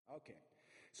Okay.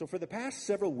 So for the past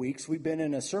several weeks, we've been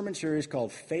in a sermon series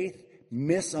called Faith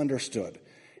Misunderstood.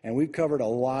 And we've covered a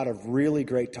lot of really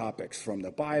great topics, from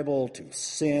the Bible to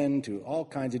sin to all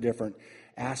kinds of different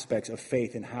aspects of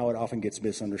faith and how it often gets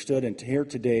misunderstood. And here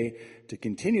today, to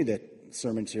continue the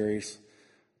sermon series,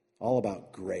 all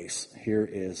about grace, here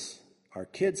is our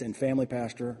kids and family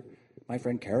pastor, my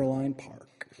friend Caroline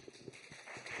Park.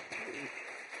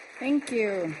 Thank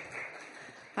you.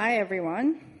 Hi,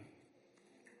 everyone.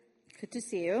 Good to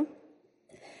see you.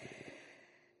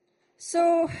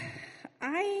 So,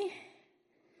 I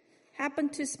happen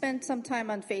to spend some time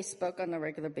on Facebook on a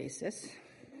regular basis.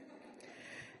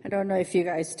 I don't know if you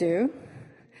guys do.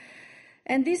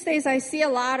 And these days I see a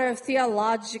lot of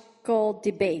theological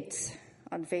debates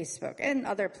on Facebook and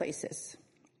other places.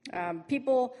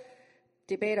 People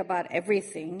debate about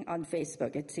everything on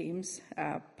Facebook, it seems.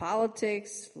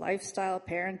 Politics, lifestyle,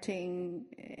 parenting,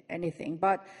 anything.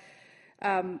 But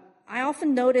I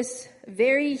often notice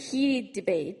very heated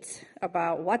debates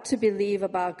about what to believe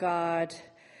about God,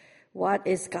 what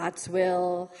is God's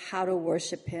will, how to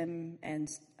worship Him, and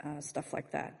stuff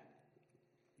like that.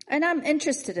 And I'm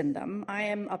interested in them. I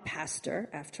am a pastor,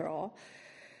 after all.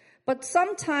 But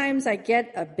sometimes I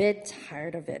get a bit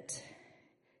tired of it.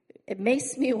 It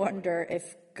makes me wonder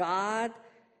if God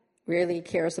really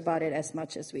cares about it as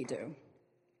much as we do.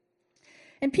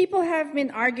 And people have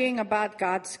been arguing about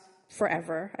God's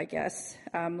forever, I guess.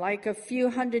 Like a few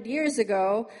hundred years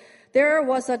ago, there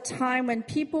was a time when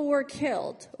people were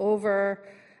killed over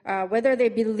whether they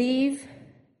believe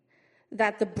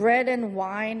that the bread and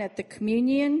wine at the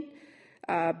communion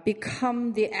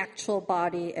become the actual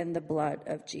body and the blood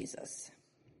of Jesus.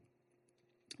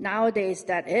 Nowadays,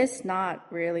 that is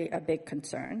not really a big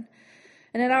concern.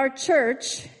 And at our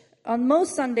church, on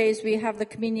most Sundays, we have the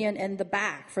communion in the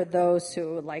back for those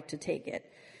who would like to take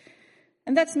it.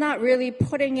 And that's not really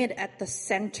putting it at the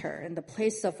center, in the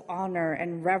place of honor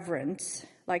and reverence,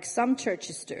 like some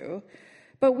churches do.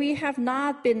 But we have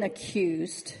not been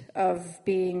accused of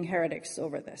being heretics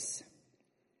over this.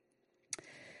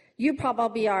 You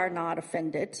probably are not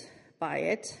offended by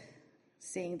it,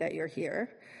 seeing that you're here.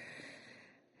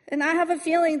 And I have a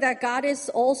feeling that God is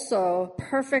also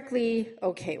perfectly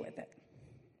okay with it.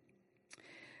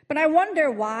 But I wonder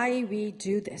why we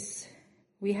do this.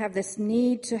 We have this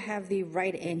need to have the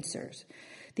right answers,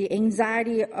 the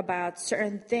anxiety about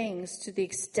certain things to the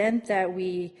extent that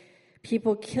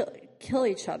people kill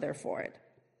each other for it.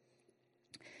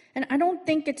 And I don't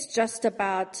think it's just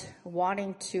about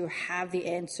wanting to have the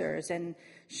answers and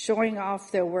showing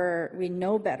off that we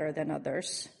know better than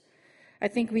others. I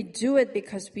think we do it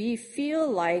because we feel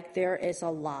like there is a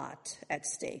lot at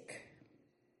stake.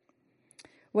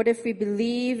 What if we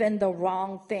believe in the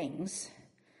wrong things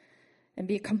and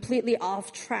be completely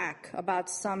off track about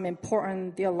some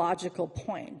important theological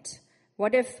point?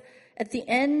 What if at the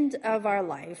end of our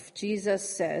life, Jesus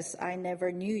says, "I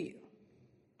never knew you"?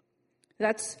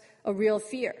 That's a real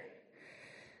fear.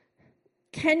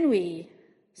 Can we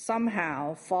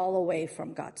somehow fall away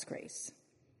from God's grace?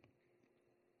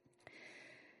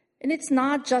 And it's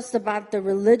not just about the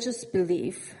religious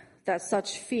belief that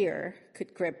such fear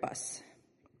could grip us.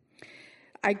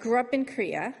 I grew up in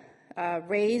Korea,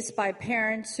 raised by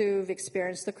parents who've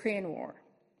experienced the Korean War.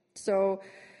 So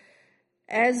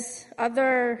as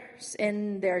others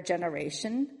in their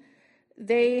generation,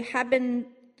 they have been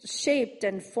shaped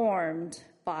and formed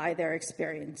by their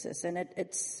experiences, and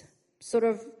it's sort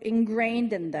of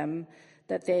ingrained in them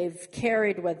that they've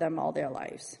carried with them all their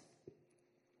lives.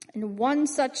 And one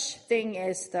such thing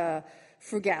is the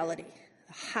frugality,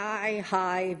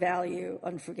 high value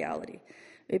on frugality.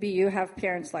 Maybe you have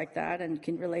parents like that and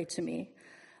can relate to me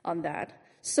on that.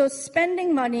 So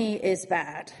spending money is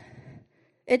bad.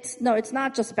 It's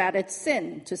not just bad, it's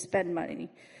sin to spend money.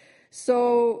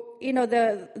 So,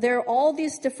 there are all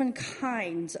these different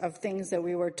kinds of things that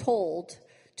we were told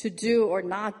to do or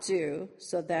not do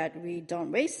so that we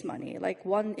don't waste money. Like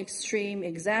one extreme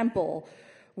example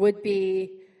would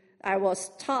be, I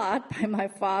was taught by my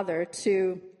father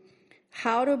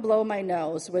how to blow my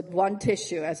nose with one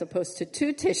tissue as opposed to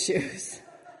two tissues.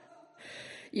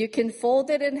 You can fold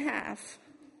it in half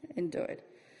and do it.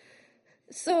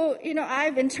 So,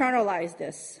 I've internalized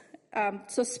this.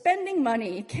 So spending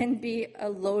money can be a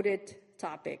loaded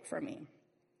topic for me.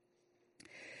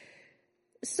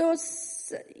 So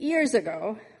years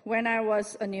ago, when I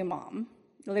was a new mom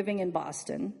living in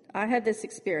Boston, I had this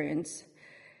experience.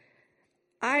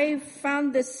 I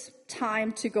found this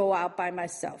time to go out by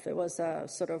myself. It was a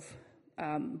sort of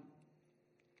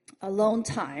alone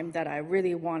time that I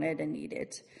really wanted and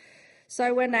needed. So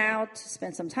I went out,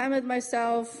 spent some time with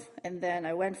myself, and then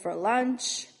I went for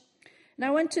lunch. And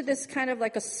I went to this kind of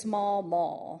like a small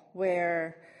mall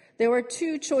where there were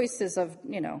two choices of,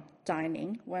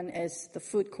 dining. One is the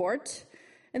food court,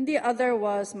 and the other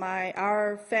was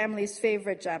our family's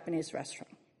favorite Japanese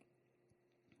restaurant.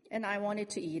 And I wanted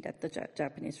to eat at the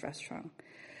Japanese restaurant.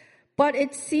 But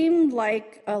it seemed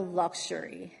like a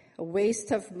luxury, a waste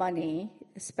of money,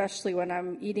 especially when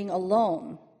I'm eating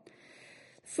alone.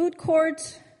 Food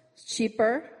court,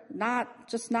 cheaper, not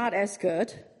as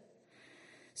good.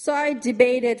 So I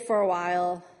debated for a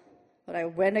while, but I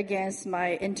went against my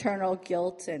internal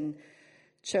guilt and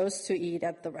chose to eat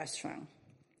at the restaurant.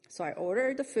 So I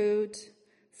ordered the food.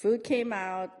 Food came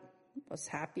out, was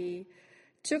happy.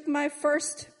 Took my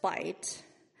first bite,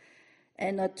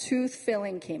 and a tooth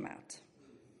filling came out.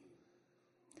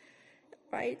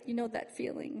 Right? You know that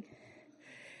feeling.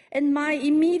 And my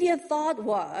immediate thought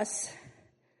was,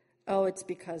 oh, it's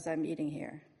because I'm eating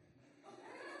here.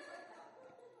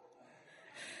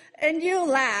 And you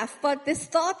laugh, but this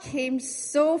thought came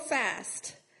so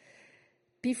fast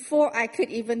before I could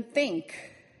even think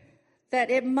that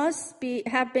it must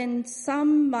have been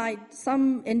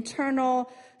some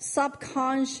internal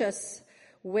subconscious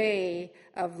way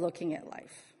of looking at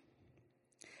life.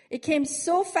 It came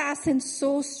so fast and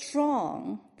so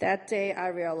strong that day I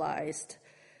realized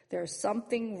there's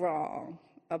something wrong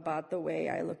about the way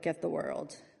I look at the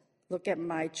world, look at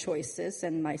my choices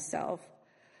and myself,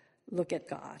 look at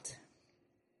God.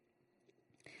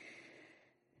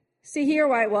 See,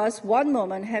 here I was, one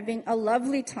moment having a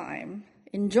lovely time,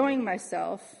 enjoying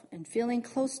myself and feeling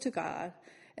close to God.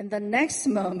 And the next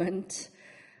moment,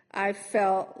 I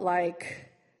felt like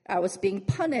I was being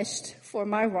punished for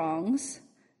my wrongs,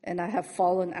 and I have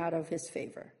fallen out of his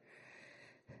favor.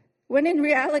 When in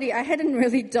reality, I hadn't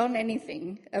really done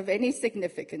anything of any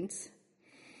significance.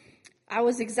 I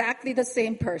was exactly the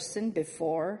same person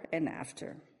before and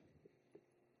after.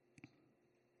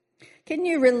 Can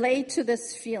you relate to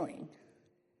this feeling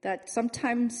that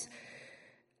sometimes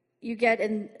you get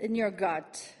in your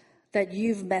gut that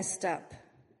you've messed up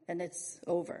and it's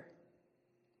over?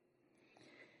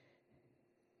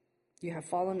 You have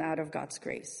fallen out of God's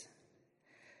grace.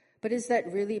 But is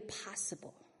that really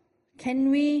possible?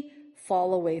 Can we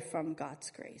fall away from God's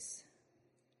grace?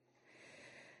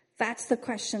 That's the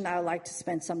question I would like to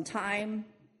spend some time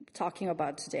talking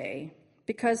about today,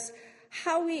 because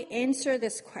how we answer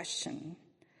this question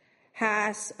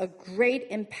has a great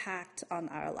impact on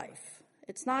our life.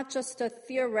 It's not just a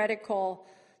theoretical,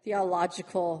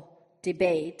 theological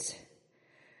debate,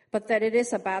 but that it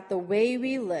is about the way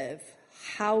we live,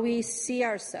 how we see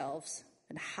ourselves,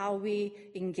 and how we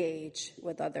engage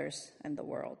with others and the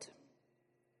world.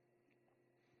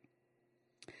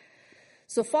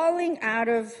 So falling out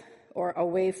of or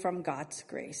away from God's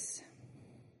grace.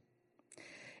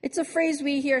 It's a phrase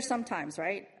we hear sometimes,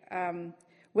 right?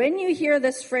 When you hear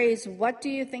this phrase, what do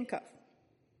you think of?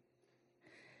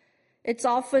 It's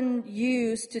often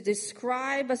used to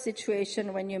describe a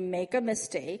situation when you make a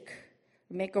mistake,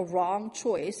 make a wrong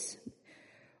choice,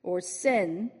 or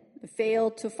sin,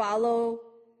 fail to follow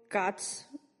God's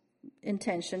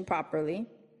intention properly,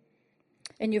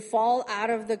 and you fall out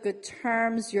of the good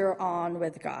terms you're on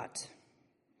with God.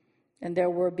 And there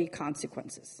will be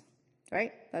consequences,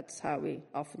 right? That's how we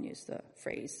often use the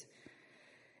phrase.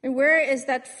 And where is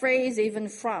that phrase even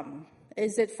from?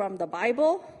 Is it from the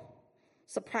Bible?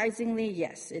 Surprisingly,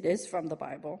 yes, it is from the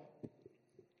Bible.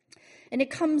 And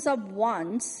it comes up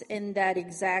once in that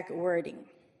exact wording.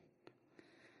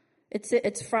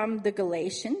 It's from the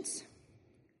Galatians.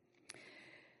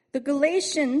 The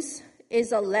Galatians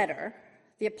is a letter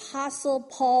the Apostle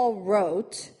Paul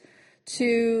wrote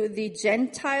to the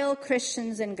Gentile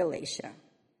Christians in Galatia.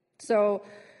 So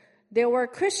there were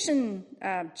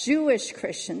Jewish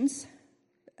Christians.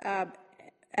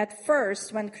 At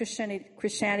first, when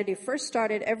Christianity first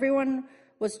started, everyone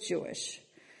was Jewish.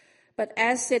 But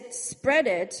as it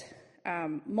spread,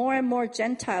 more and more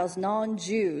Gentiles,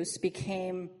 non-Jews,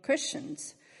 became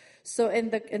Christians. So in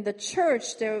the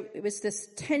church, there was this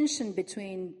tension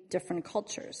between different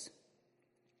cultures.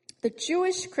 The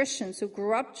Jewish Christians who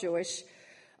grew up Jewish,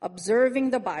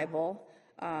 observing the Bible,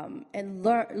 and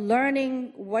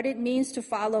learning what it means to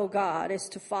follow God is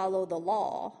to follow the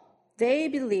law, they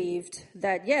believed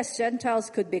that, yes, Gentiles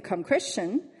could become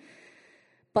Christian,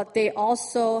 but they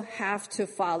also have to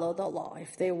follow the law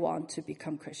if they want to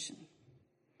become Christian.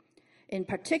 In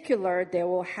particular, they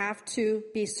will have to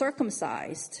be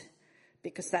circumcised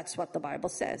because that's what the Bible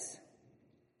says.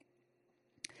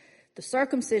 The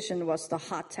circumcision was the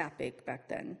hot topic back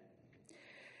then.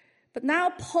 But now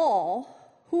Paul,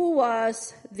 who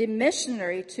was the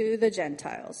missionary to the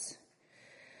Gentiles,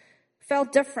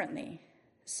 felt differently.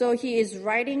 So he is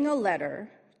writing a letter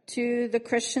to the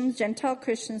Christians, Gentile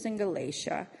Christians in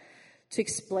Galatia, to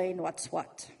explain what's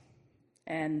what.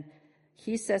 And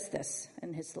he says this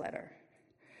in his letter.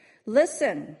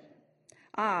 Listen,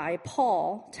 I,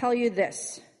 Paul, tell you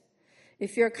this.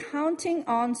 If you're counting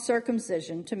on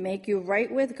circumcision to make you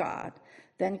right with God,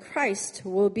 then Christ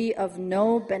will be of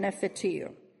no benefit to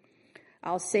you.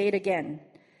 I'll say it again.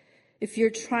 If you're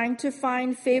trying to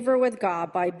find favor with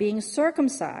God by being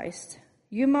circumcised,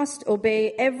 you must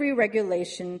obey every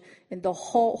regulation in the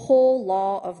whole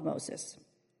law of Moses.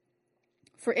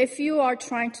 For if you are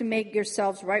trying to make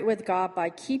yourselves right with God by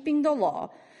keeping the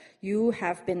law, you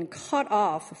have been cut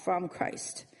off from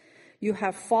Christ. You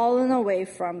have fallen away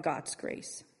from God's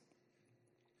grace.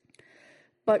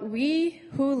 But we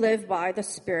who live by the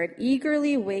Spirit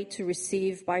eagerly wait to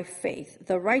receive by faith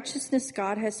the righteousness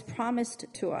God has promised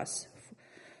to us.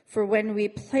 For when we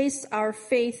place our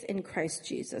faith in Christ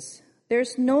Jesus,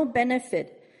 there's no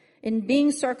benefit in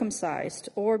being circumcised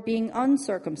or being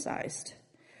uncircumcised.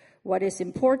 What is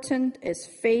important is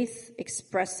faith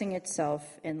expressing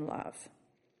itself in love.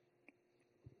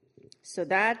 So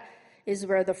that is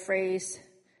where the phrase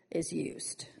is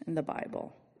used in the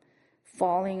Bible,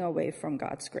 falling away from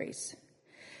God's grace.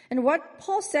 And what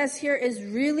Paul says here is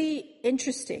really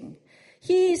interesting.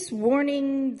 He's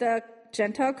warning the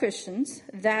Gentile Christians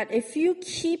that if you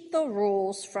keep the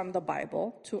rules from the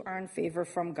Bible to earn favor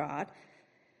from God,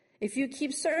 if you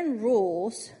keep certain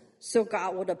rules so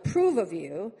God would approve of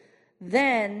you,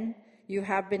 then you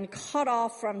have been cut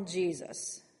off from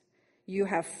Jesus. You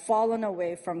have fallen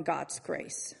away from God's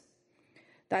grace.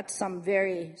 That's some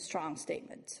very strong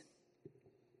statement.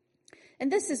 And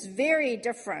this is very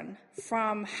different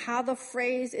from how the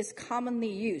phrase is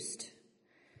commonly used.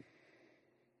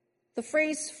 The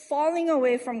phrase falling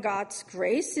away from God's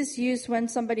grace is used when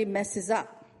somebody messes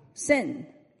up, sin,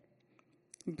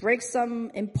 breaks some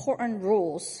important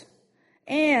rules,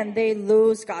 and they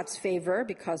lose God's favor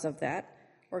because of that,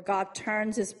 or God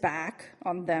turns his back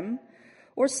on them,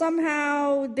 or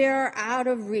somehow they're out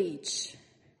of reach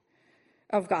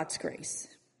of God's grace.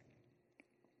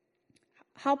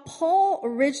 How Paul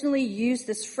originally used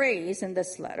this phrase in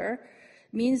this letter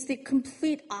means the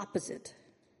complete opposite.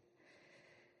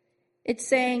 It's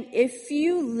saying if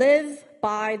you live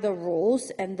by the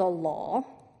rules and the law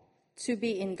to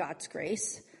be in God's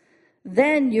grace,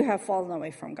 then you have fallen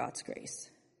away from God's grace.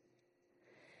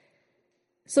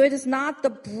 So it is not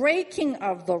the breaking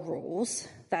of the rules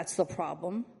that's the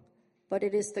problem, but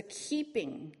it is the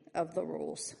keeping of the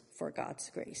rules for God's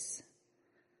grace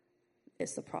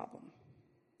is the problem.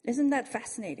 Isn't that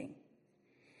fascinating?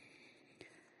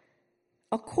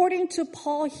 According to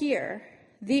Paul here,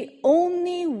 the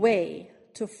only way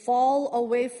to fall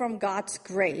away from God's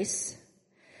grace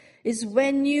is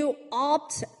when you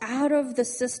opt out of the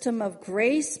system of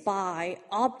grace by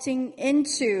opting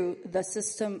into the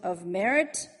system of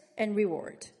merit and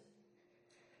reward.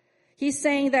 He's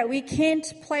saying that we can't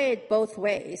play it both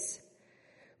ways.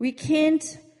 We can't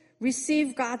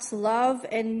receive God's love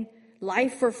and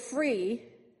life for free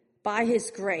by his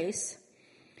grace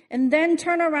and then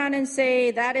turn around and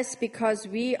say that is because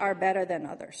we are better than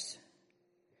others.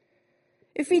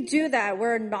 If we do that,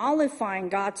 we're nullifying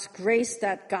God's grace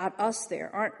that got us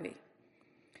there, aren't we?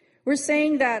 We're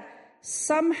saying that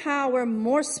somehow we're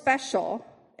more special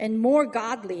and more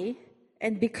godly,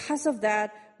 and because of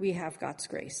that, we have God's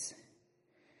grace,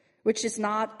 which is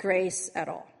not grace at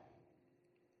all.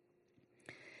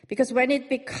 Because when it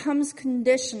becomes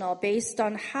conditional based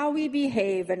on how we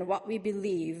behave and what we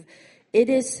believe, it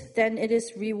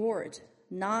is reward,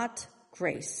 not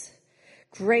grace.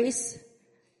 Grace,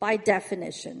 by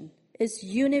definition, is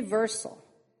universal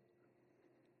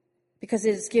because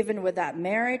it is given without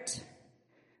merit,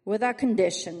 without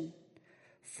condition,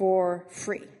 for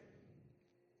free.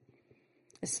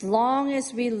 As long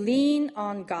as we lean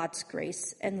on God's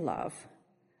grace and love,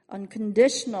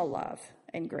 unconditional love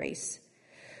and grace,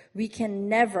 we can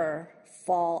never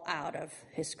fall out of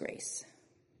his grace.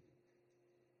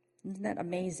 Isn't that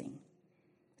amazing?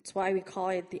 That's why we call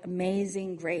it the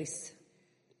amazing grace.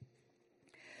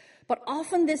 But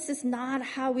often this is not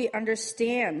how we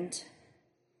understand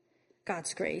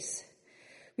God's grace.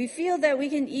 We feel that we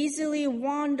can easily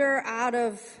wander out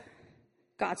of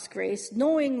God's grace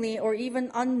knowingly or even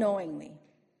unknowingly.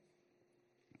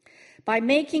 By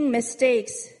making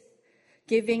mistakes,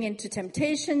 giving into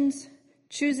temptations,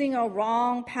 choosing a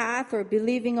wrong path or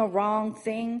believing a wrong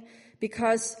thing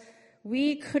because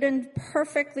we couldn't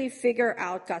perfectly figure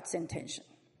out God's intention,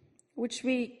 which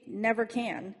we never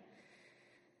can.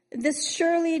 This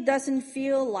surely doesn't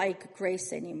feel like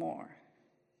grace anymore.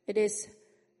 It is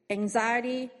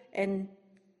anxiety and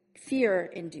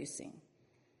fear-inducing.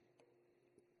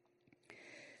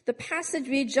 The passage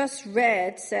we just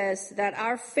read says that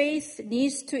our faith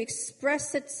needs to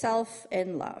express itself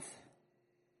in love.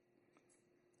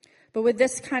 But with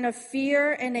this kind of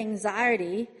fear and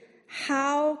anxiety,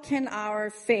 how can our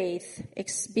faith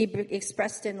be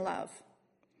expressed in love?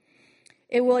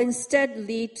 It will instead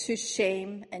lead to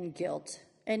shame and guilt,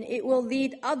 and it will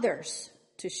lead others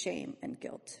to shame and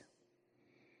guilt.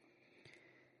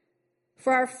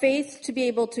 For our faith to be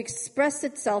able to express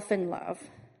itself in love,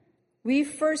 we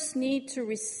first need to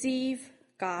receive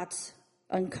God's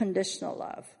unconditional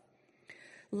love.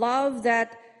 Love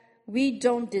that we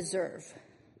don't deserve.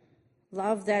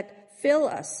 Love that fill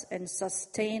us and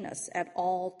sustain us at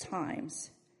all times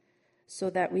so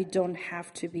that we don't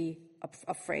have to be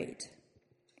afraid.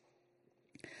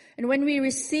 And when we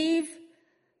receive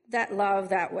that love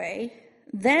that way,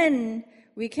 then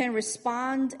we can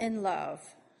respond in love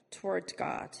toward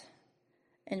God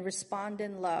and respond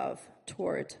in love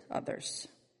toward others.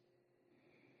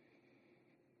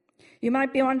 You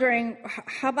might be wondering,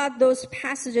 how about those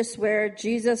passages where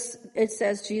it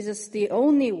says Jesus the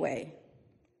only way?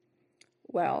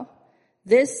 Well,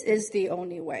 this is the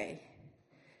only way.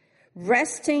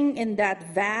 Resting in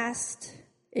that vast,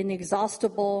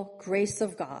 inexhaustible grace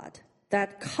of God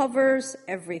that covers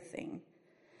everything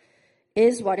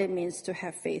is what it means to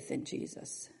have faith in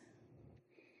Jesus.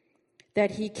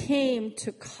 That he came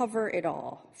to cover it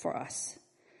all for us.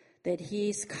 That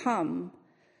he's come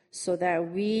so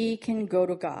that we can go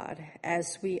to God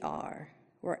as we are,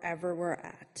 wherever we're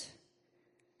at,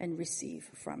 and receive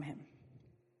from him.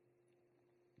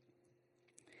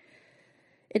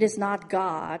 It is not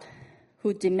God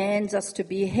who demands us to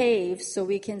behave so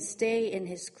we can stay in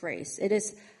his grace. It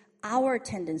is our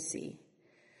tendency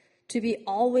to be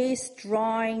always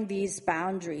drawing these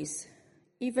boundaries,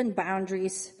 even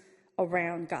boundaries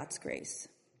around God's grace.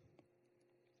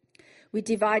 We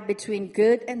divide between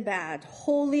good and bad,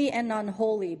 holy and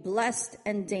unholy, blessed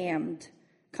and damned,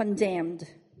 condemned,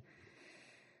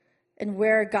 and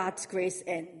where God's grace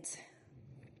ends.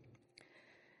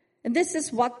 And this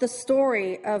is what the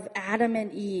story of Adam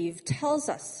and Eve tells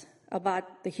us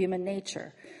about the human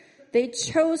nature. They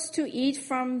chose to eat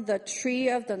from the tree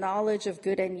of the knowledge of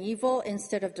good and evil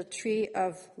instead of the tree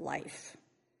of life,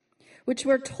 which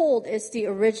we're told is the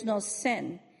original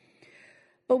sin.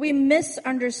 But we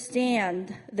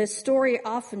misunderstand the story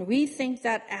often. We think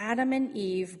that Adam and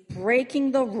Eve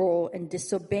breaking the rule and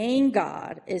disobeying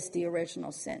God is the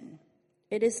original sin.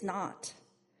 It is not.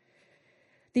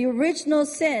 The original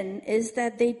sin is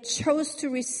that they chose to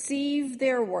receive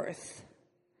their worth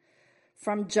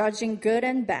from judging good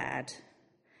and bad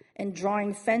and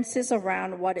drawing fences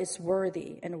around what is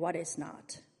worthy and what is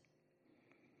not.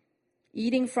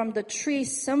 Eating from the tree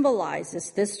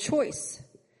symbolizes this choice,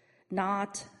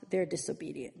 not their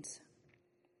disobedience.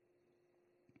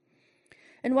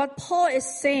 And what Paul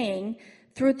is saying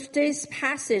through today's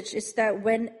passage is that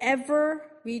whenever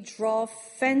we draw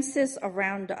fences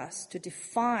around us to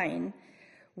define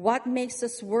what makes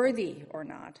us worthy or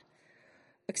not,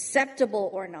 acceptable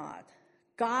or not,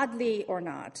 godly or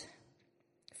not,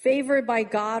 favored by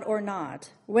God or not,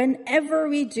 whenever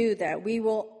we do that, we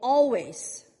will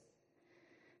always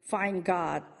find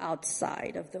God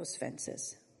outside of those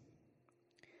fences.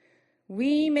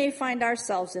 We may find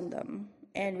ourselves in them,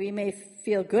 and we may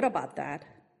feel good about that,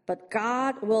 but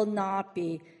God will not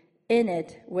be in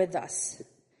it with us.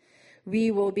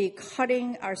 We will be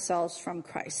cutting ourselves from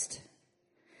Christ.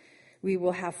 We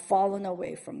will have fallen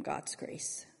away from God's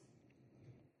grace.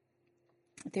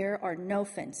 There are no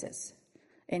fences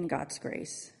in God's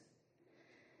grace.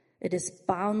 It is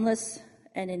boundless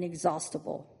and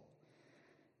inexhaustible.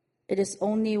 It is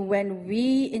only when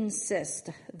we insist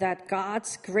that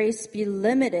God's grace be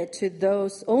limited to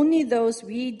only those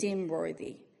we deem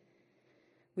worthy,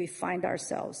 we find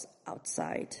ourselves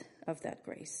outside of that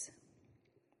grace.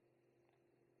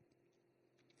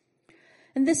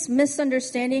 And this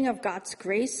misunderstanding of God's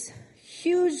grace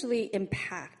hugely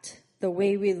impacts the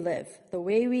way we live, the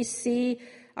way we see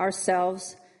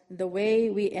ourselves, the way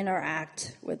we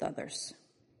interact with others.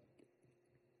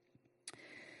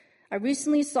 I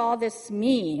recently saw this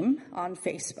meme on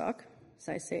Facebook. As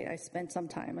I say, I spent some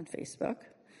time on Facebook.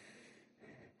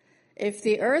 If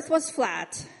the earth was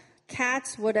flat,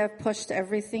 cats would have pushed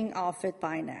everything off it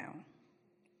by now.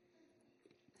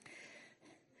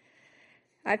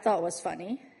 I thought it was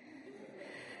funny.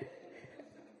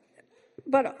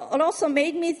 But it also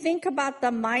made me think about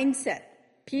the mindset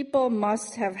people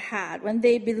must have had when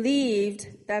they believed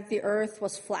that the earth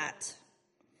was flat.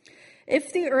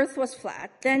 If the earth was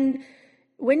flat, then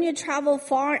when you travel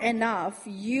far enough,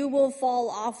 you will fall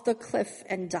off the cliff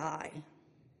and die.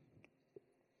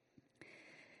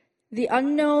 The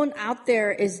unknown out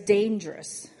there is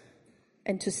dangerous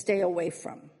and to stay away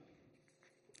from.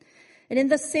 And in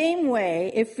the same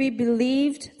way, if we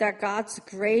believed that God's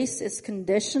grace is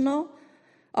conditional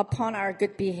upon our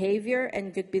good behavior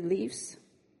and good beliefs,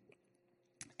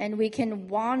 and we can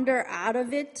wander out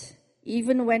of it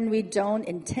even when we don't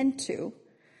intend to,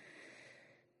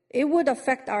 it would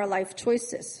affect our life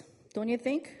choices, don't you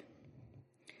think?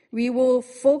 We will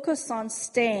focus on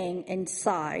staying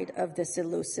inside of this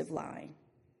elusive line.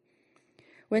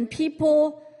 When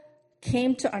people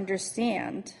came to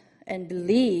understand and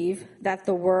believe that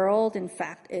the world, in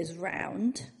fact, is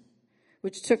round,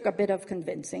 which took a bit of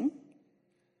convincing,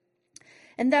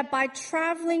 and that by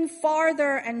traveling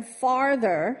farther and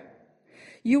farther,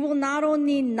 you will not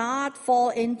only not fall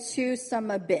into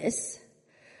some abyss,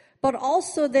 but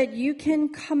also that you can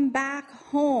come back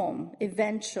home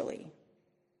eventually.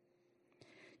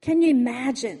 Can you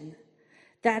imagine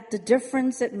that the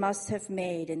difference it must have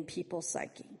made in people's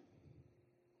psyche?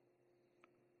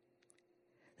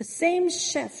 The same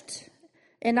shift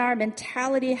in our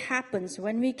mentality happens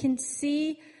when we can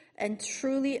see and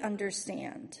truly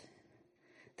understand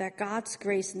that God's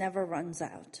grace never runs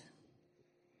out.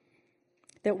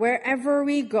 That wherever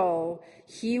we go,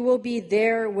 He will be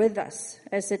there with us,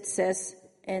 as it says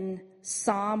in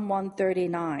Psalm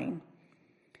 139.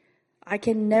 I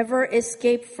can never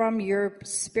escape from your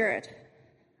spirit.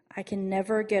 I can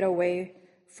never get away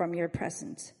from your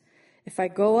presence. If I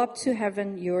go up to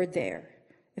heaven, you're there.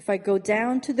 If I go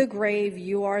down to the grave,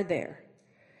 you are there.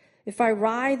 If I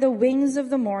ride the wings of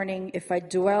the morning, if I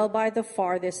dwell by the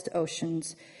farthest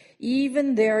oceans,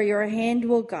 even there your hand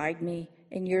will guide me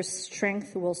and your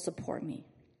strength will support me.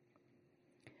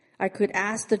 I could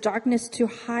ask the darkness to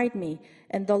hide me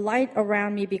and the light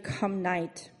around me become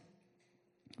night.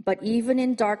 But even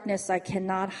in darkness, I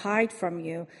cannot hide from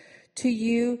you. To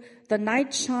you, the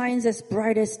night shines as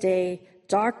bright as day.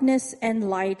 Darkness and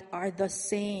light are the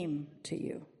same to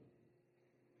you.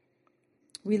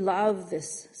 We love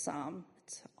this psalm.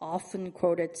 It's an often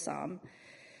quoted psalm.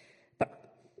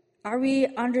 But are we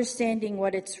understanding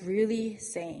what it's really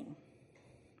saying?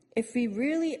 If we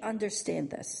really understand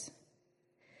this,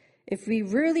 if we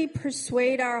really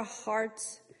persuade our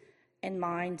hearts and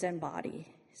minds and body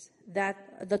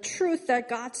that the truth that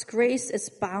God's grace is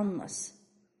boundless,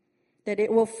 that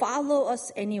it will follow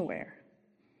us anywhere,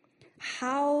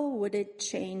 how would it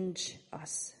change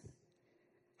us?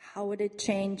 How would it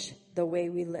change the way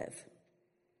we live?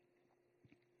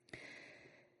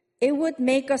 It would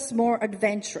make us more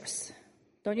adventurous,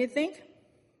 don't you think?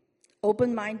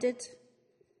 Open-minded,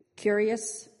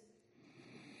 curious.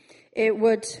 It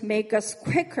would make us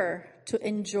quicker to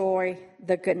enjoy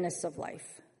the goodness of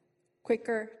life,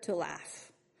 quicker to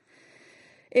laugh.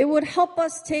 It would help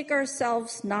us take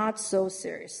ourselves not so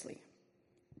seriously.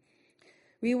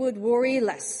 We would worry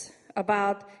less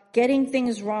about getting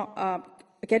things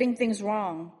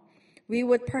wrong. We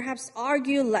would perhaps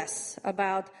argue less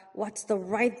about what's the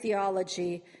right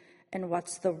theology and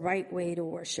what's the right way to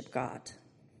worship God.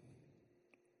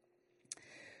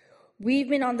 We've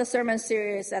been on the sermon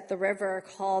series at the River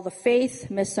called The Faith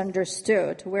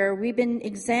Misunderstood, where we've been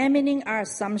examining our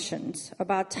assumptions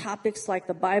about topics like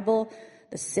the Bible,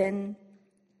 the sin.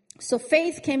 So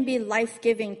faith can be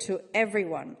life-giving to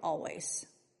everyone, always.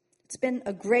 It's been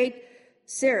a great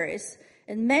series,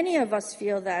 and many of us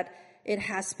feel that it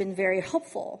has been very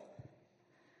helpful,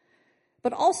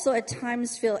 but also at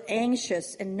times feel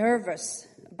anxious and nervous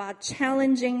about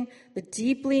challenging the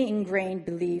deeply ingrained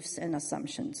beliefs and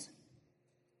assumptions.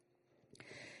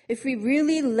 If we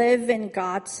really live in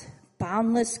God's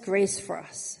boundless grace for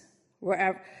us,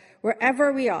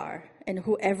 wherever we are and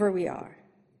whoever we are,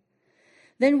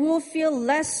 then we'll feel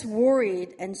less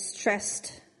worried and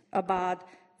stressed about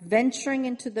venturing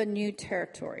into the new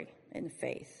territory in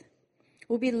faith.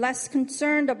 We'll be less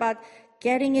concerned about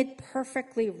getting it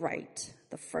perfectly right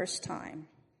the first time.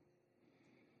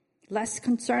 Less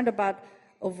concerned about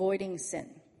avoiding sin.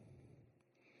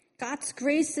 God's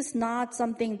grace is not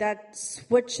something that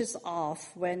switches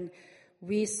off when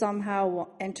we somehow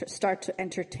start to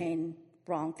entertain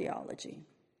wrong theology.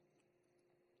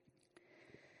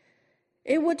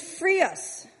 It would free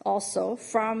us also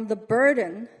from the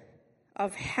burden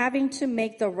of having to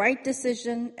make the right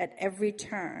decision at every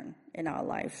turn in our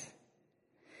life.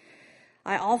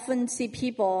 I often see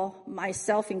people,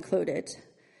 myself included,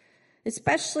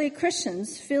 especially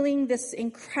Christians, feeling this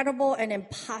incredible and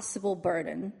impossible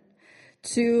burden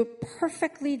to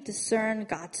perfectly discern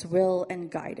God's will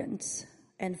and guidance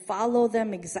and follow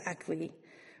them exactly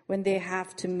when they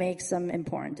have to make some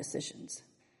important decisions.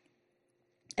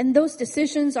 And those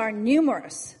decisions are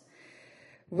numerous.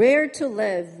 Where to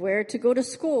live, where to go to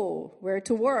school, where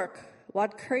to work,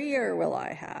 what career will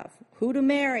I have, who to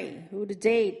marry, who to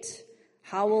date,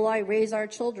 how will I raise our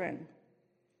children?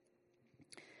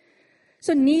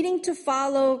 So needing to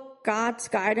follow God's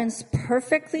guidance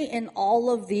perfectly in all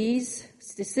of these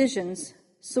decisions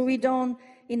so we don't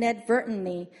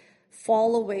inadvertently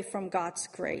fall away from God's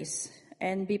grace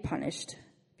and be punished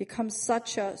becomes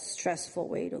such a stressful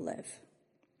way to live.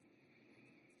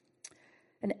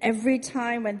 And every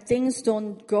time when things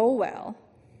don't go well,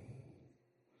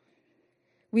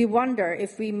 we wonder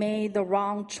if we made the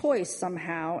wrong choice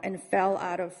somehow and fell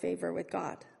out of favor with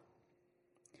God.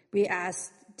 We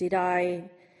ask, did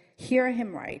I hear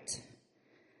him right?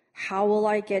 How will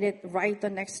I get it right the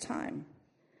next time?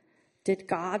 Did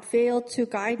God fail to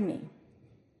guide me?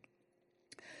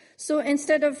 So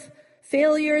instead of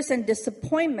failures and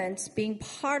disappointments being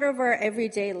part of our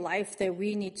everyday life that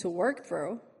we need to work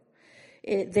through,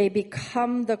 they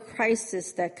become the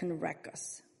crisis that can wreck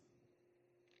us.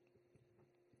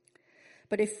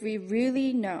 But if we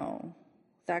really know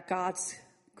that God's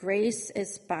grace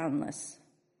is boundless,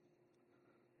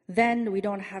 then we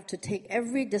don't have to take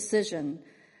every decision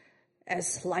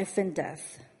as life and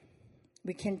death.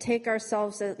 We can take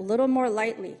ourselves a little more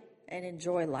lightly and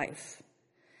enjoy life.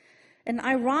 And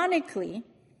ironically,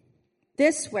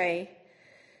 this way,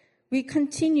 we can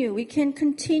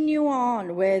continue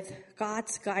on with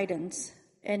God's guidance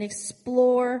and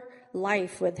explore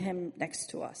life with him next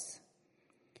to us.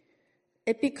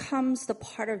 It becomes the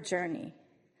part of journey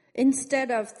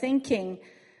instead of thinking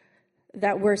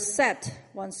that we're set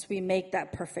once we make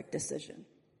that perfect decision.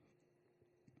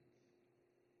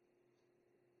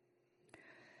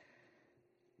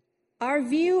 Our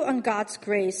view on God's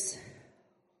grace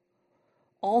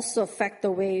also affect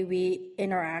the way we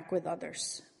interact with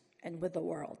others and with the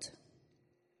world.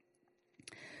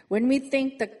 When we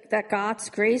think that God's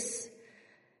grace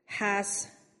has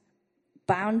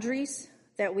boundaries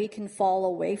that we can fall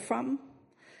away from,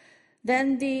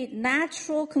 then the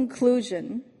natural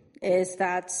conclusion is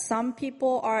that some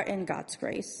people are in God's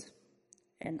grace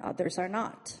and others are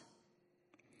not.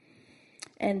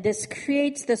 And this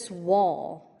creates this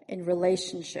wall in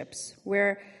relationships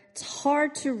where it's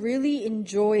hard to really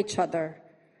enjoy each other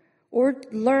or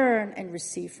learn and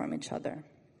receive from each other.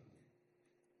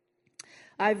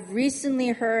 I've recently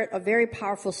heard a very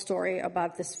powerful story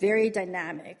about this very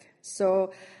dynamic.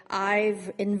 So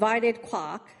I've invited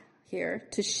Kwok here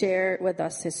to share with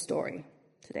us his story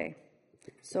today.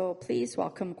 So please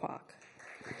welcome Kwok.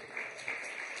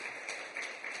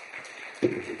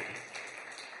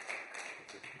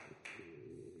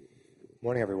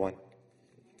 Morning, everyone.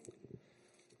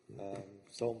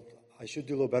 So I should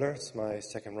do a little better. It's my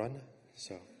second run.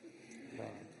 So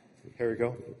here we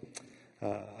go.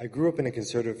 I grew up in a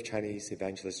conservative Chinese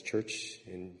evangelist church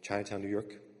in Chinatown, New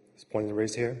York. I was born and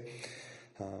raised here.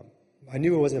 I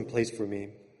knew it wasn't a place for me.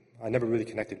 I never really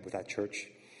connected with that church.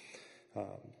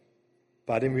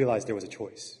 But I didn't realize there was a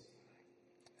choice.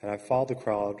 And I followed the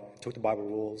crowd, took the Bible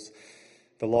rules,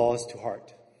 the laws to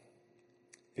heart.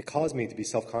 It caused me to be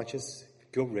self-conscious,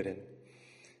 guilt-ridden,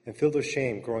 and filled with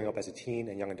shame growing up as a teen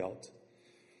and young adult.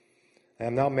 I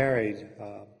am now married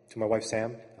to my wife,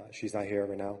 Sam. She's not here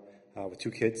right now, with 2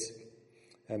 kids.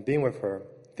 And being with her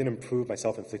didn't improve my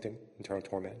self-inflicted internal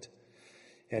torment.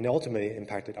 And it ultimately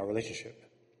impacted our relationship.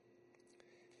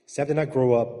 Sam did not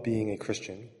grow up being a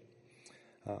Christian.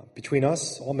 Between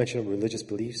us, all mention of religious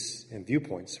beliefs and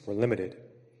viewpoints were limited.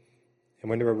 And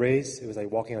when they were raised, it was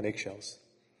like walking on eggshells.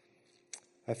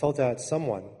 I felt that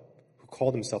someone who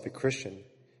called himself a Christian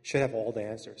should have all the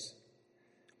answers.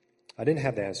 I didn't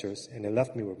have the answers, and it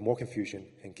left me with more confusion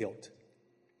and guilt.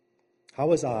 How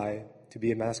was I to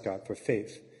be a mascot for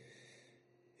faith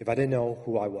if I didn't know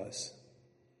who I was?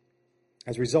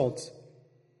 As a result,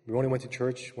 we only went to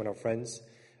church when our friends,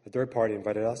 a third party,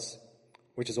 invited us,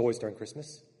 which is always during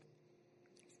Christmas.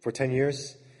 For 10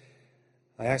 years,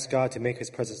 I asked God to make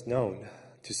his presence known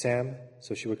to Sam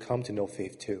so she would come to know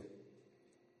faith too.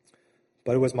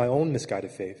 But it was my own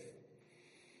misguided faith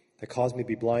that caused me to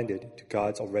be blinded to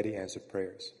God's already answered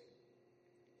prayers.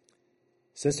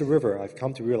 Since the river, I've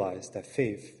come to realize that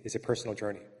faith is a personal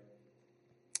journey,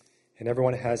 and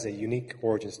everyone has a unique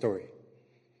origin story.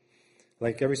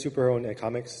 Like every superhero in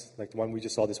comics, like the one we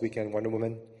just saw this weekend, Wonder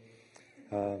Woman,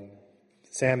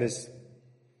 Sam is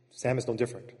no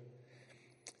different.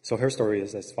 So her story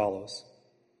is as follows.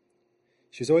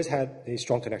 She's always had a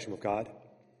strong connection with God.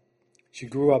 She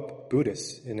grew up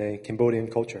Buddhist in a Cambodian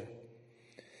culture.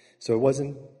 So it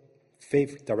wasn't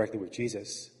faith directly with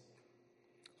Jesus,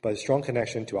 but a strong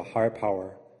connection to a higher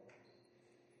power,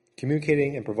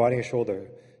 communicating and providing a shoulder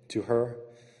to her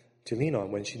to lean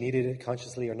on when she needed it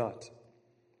consciously or not.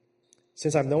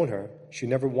 Since I've known her, she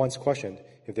never once questioned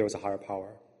if there was a higher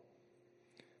power,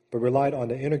 but relied on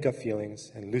the inner gut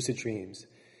feelings and lucid dreams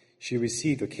she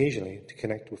received occasionally to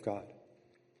connect with God.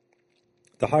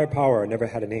 The higher power never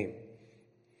had a name,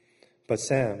 but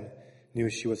Sam knew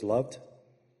she was loved,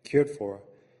 cared for,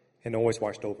 and always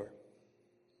watched over.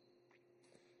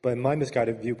 But in my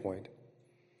misguided viewpoint,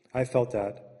 I felt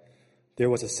that there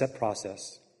was a set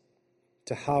process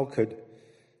to how could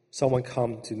someone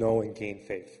come to know and gain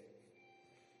faith.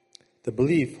 The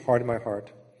belief hardened my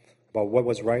heart about what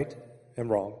was right and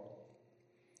wrong,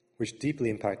 which deeply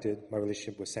impacted my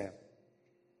relationship with Sam.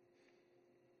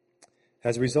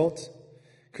 As a result,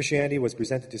 Christianity was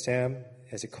presented to Sam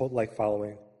as a cult-like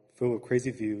following filled with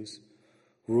crazy views,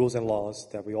 rules, and laws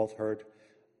that we all have heard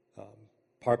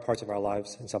parts of our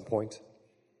lives at some point.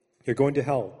 You're going to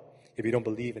hell if you don't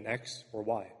believe in X or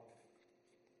Y.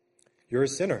 You're a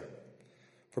sinner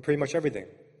for pretty much everything,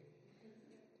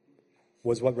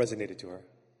 was what resonated to her.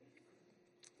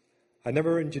 I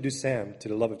never introduced Sam to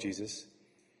the love of Jesus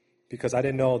because I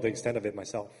didn't know the extent of it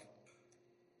myself.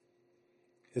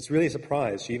 It's really a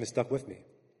surprise she even stuck with me.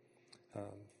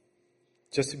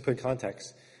 Just to put in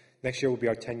context, next year will be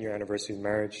our 10-year anniversary of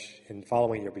marriage, and the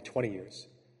following year will be 20 years.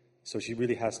 So she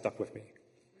really has stuck with me.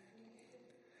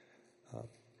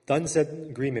 The unsaid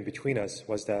agreement between us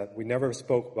was that we never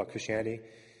spoke about Christianity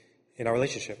in our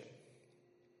relationship.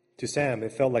 To Sam,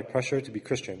 it felt like pressure to be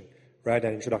Christian rather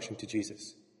than introduction to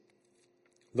Jesus.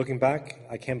 Looking back,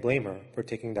 I can't blame her for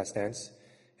taking that stance,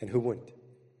 and who wouldn't?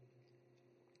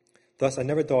 Thus, I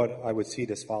never thought I would see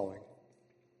this following.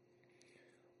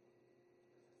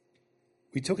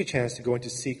 We took a chance to go into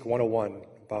Seek 101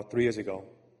 about 3 years ago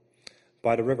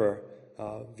by the river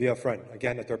via a friend,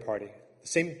 again, a third party. The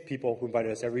same people who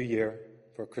invited us every year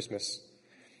for Christmas.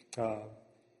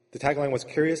 The tagline was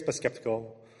curious but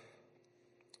skeptical.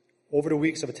 Over the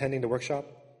weeks of attending the workshop,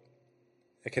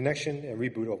 a connection and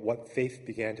reboot of what faith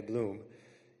began to bloom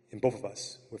in both of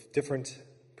us with different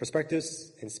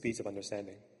perspectives and speeds of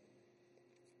understanding.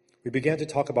 We began to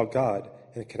talk about God,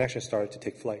 and the connection started to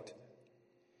take flight.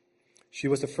 She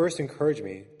was the first to encourage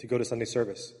me to go to Sunday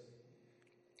service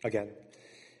again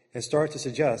and started to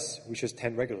suggest we should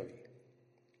attend regularly.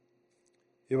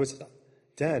 It was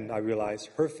then I realized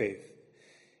her faith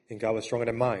in God was stronger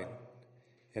than mine,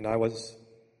 and it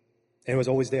was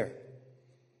always there.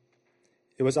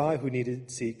 It was I who needed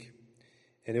to seek,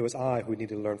 and it was I who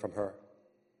needed to learn from her.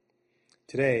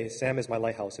 Today, Sam is my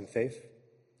lighthouse in faith.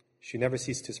 She never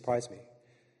ceased to surprise me.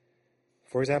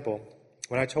 For example,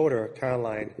 when I told her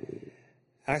Caroline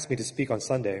asked me to speak on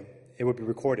Sunday, it would be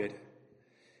recorded,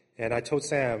 and I told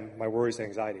Sam my worries and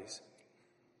anxieties.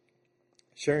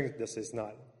 Sharing this is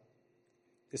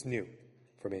new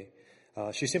for me.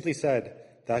 She simply said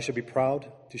that I should be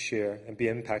proud to share and be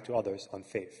an impact to others on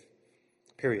faith,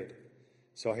 period.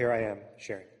 So here I am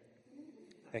sharing.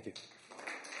 Thank you.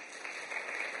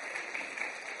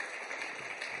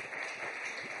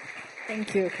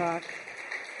 Thank you, Clark.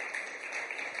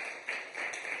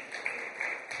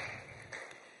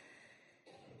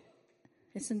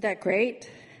 Isn't that great?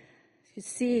 You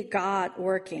see God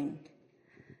working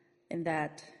in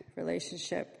that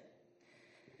relationship.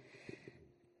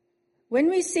 When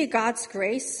we see God's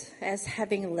grace as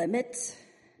having limits,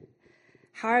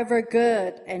 however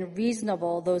good and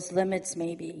reasonable those limits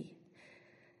may be,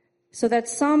 so that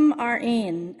some are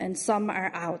in and some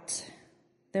are out,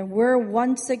 then we're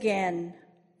once again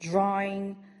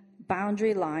drawing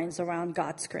boundary lines around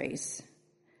God's grace,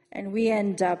 and we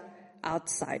end up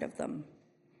outside of them.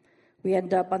 We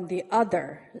end up on the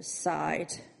other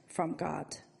side from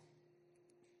God.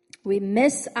 We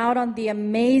miss out on the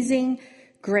amazing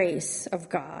grace of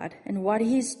God and what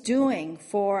He's doing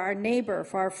for our neighbor,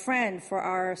 for our friend, for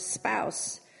our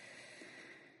spouse,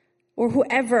 or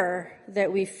whoever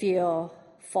that we feel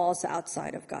falls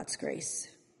outside of God's grace.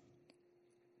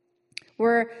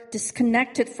 We're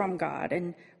disconnected from God,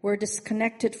 and we're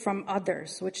disconnected from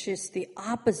others, which is the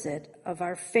opposite of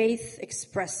our faith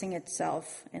expressing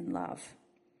itself in love.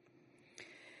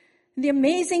 The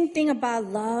amazing thing about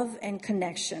love and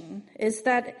connection is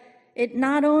that it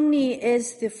not only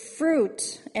is the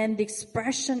fruit and the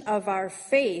expression of our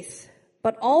faith,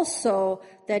 but also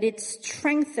that it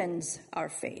strengthens our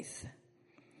faith.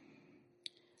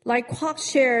 Like Kwok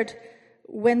shared,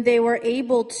 when they were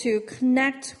able to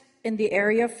connect in the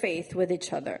area of faith with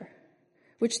each other,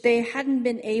 which they hadn't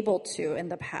been able to in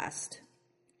the past.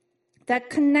 That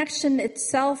connection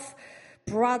itself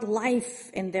brought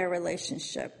life in their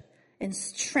relationship. and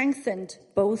strengthened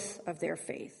both of their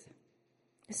faith.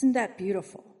 Isn't that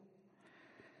beautiful?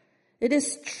 It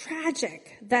is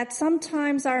tragic that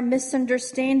sometimes our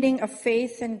misunderstanding of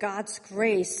faith and God's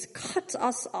grace cuts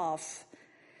us off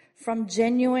from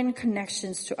genuine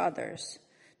connections to others,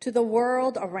 to the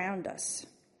world around us.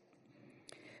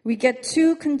 We get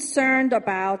too concerned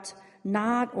about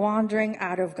not wandering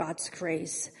out of God's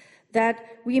grace, that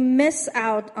we miss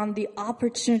out on the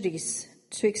opportunities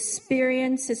to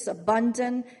experience His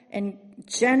abundant and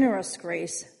generous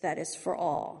grace that is for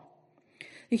all.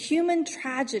 The human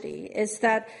tragedy is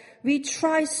that we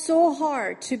try so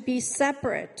hard to be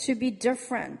separate, to be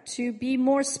different, to be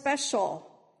more special.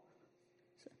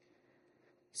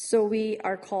 So we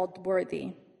are called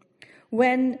worthy.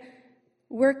 When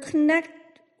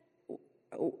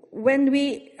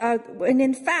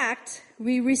in fact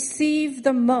we receive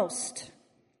the most,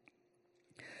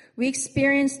 we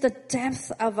experience the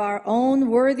depth of our own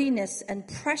worthiness and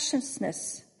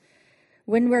preciousness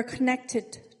when we're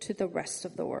connected to the rest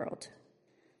of the world,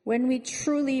 when we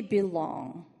truly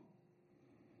belong,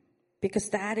 because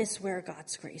that is where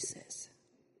God's grace is.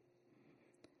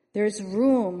 There's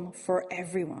room for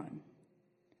everyone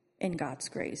in God's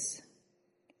grace.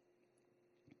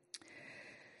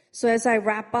 So as I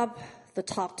wrap up the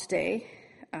talk today,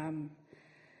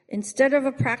 instead of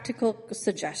a practical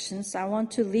suggestions, I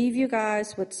want to leave you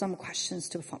guys with some questions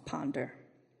to ponder.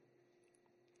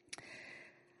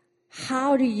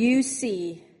 How do you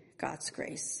see God's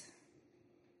grace?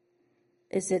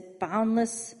 Is it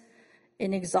boundless,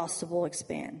 inexhaustible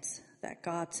expanse that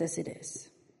God says it is?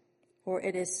 Or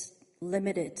it is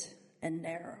limited and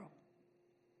narrow?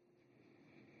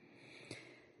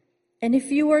 And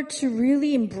if you were to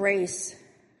really embrace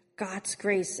God's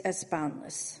grace as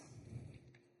boundless,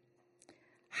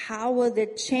 how would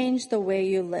it change the way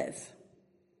you live?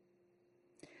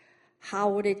 How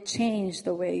would it change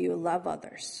the way you love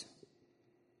others?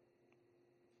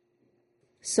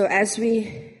 So as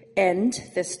we end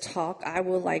this talk, I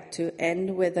would like to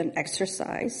end with an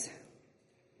exercise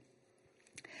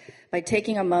by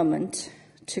taking a moment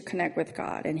to connect with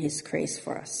God and His grace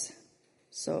for us.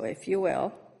 So if you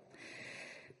will,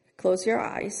 close your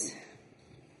eyes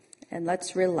and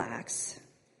let's relax.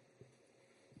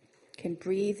 You can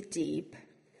breathe deep.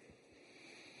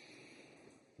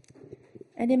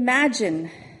 And imagine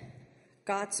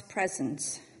God's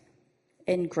presence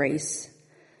and grace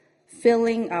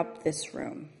filling up this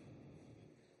room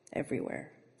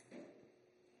everywhere.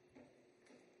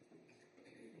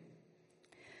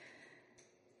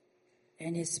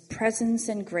 And His presence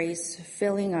and grace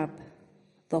filling up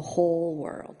the whole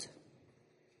world.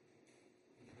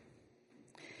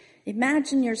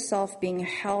 Imagine yourself being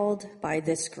held by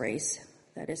this grace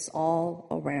that is all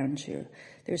around you.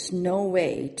 There's no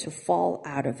way to fall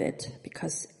out of it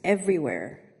because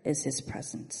everywhere is His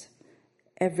presence.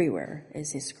 Everywhere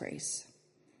is His grace.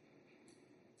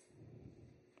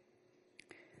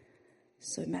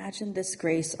 So imagine this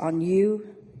grace on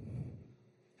you,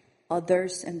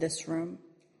 others in this room,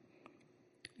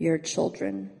 your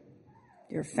children,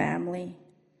 your family,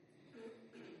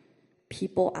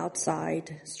 people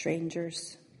outside,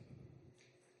 strangers.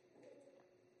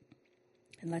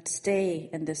 And let's stay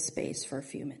in this space for a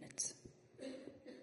few minutes.